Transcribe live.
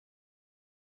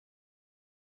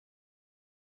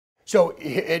So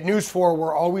at News 4,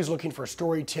 we're always looking for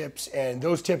story tips, and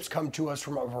those tips come to us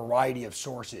from a variety of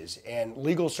sources. And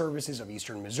Legal Services of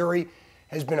Eastern Missouri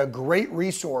has been a great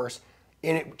resource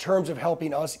in terms of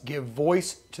helping us give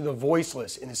voice to the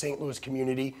voiceless in the St. Louis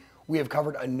community. We have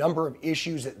covered a number of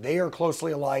issues that they are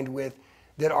closely aligned with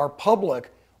that our public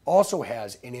also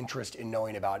has an interest in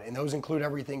knowing about. And those include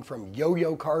everything from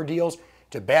yo-yo car deals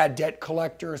to bad debt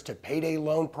collectors to payday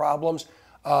loan problems.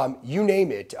 You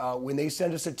name it. When they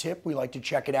send us a tip, we like to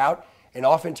check it out. And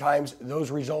oftentimes those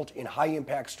result in high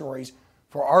impact stories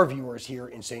for our viewers here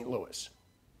in St. Louis.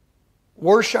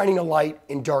 We're shining a light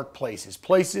in dark places,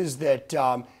 places that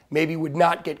maybe would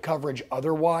not get coverage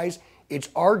otherwise. It's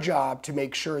our job to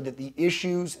make sure that the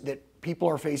issues that people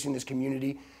are facing in this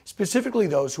community, specifically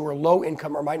those who are low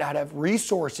income or might not have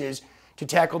resources to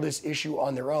tackle this issue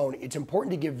on their own, it's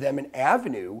important to give them an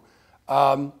avenue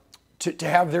to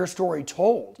have their story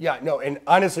told. Yeah, no, and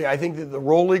honestly, I think that the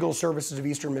role Legal Services of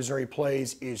Eastern Missouri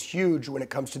plays is huge when it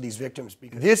comes to these victims,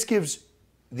 because this gives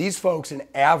these folks an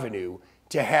avenue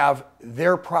to have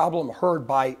their problem heard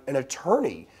by an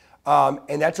attorney.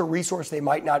 And that's a resource they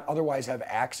might not otherwise have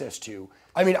access to.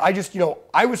 I mean,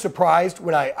 I was surprised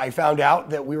when I found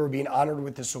out that we were being honored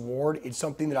with this award. It's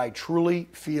something that I truly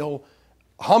feel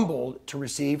humbled to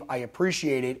receive. I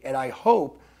appreciate it, and I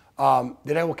hope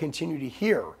that I will continue to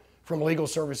hear from Legal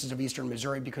Services of Eastern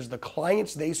Missouri, because the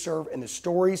clients they serve and the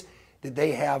stories that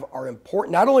they have are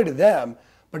important, not only to them,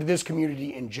 but to this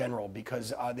community in general,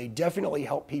 because they definitely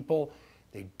help people.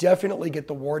 They definitely get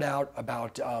the word out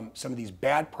about some of these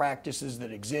bad practices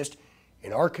that exist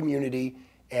in our community,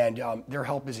 and their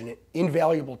help is an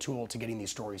invaluable tool to getting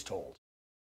these stories told.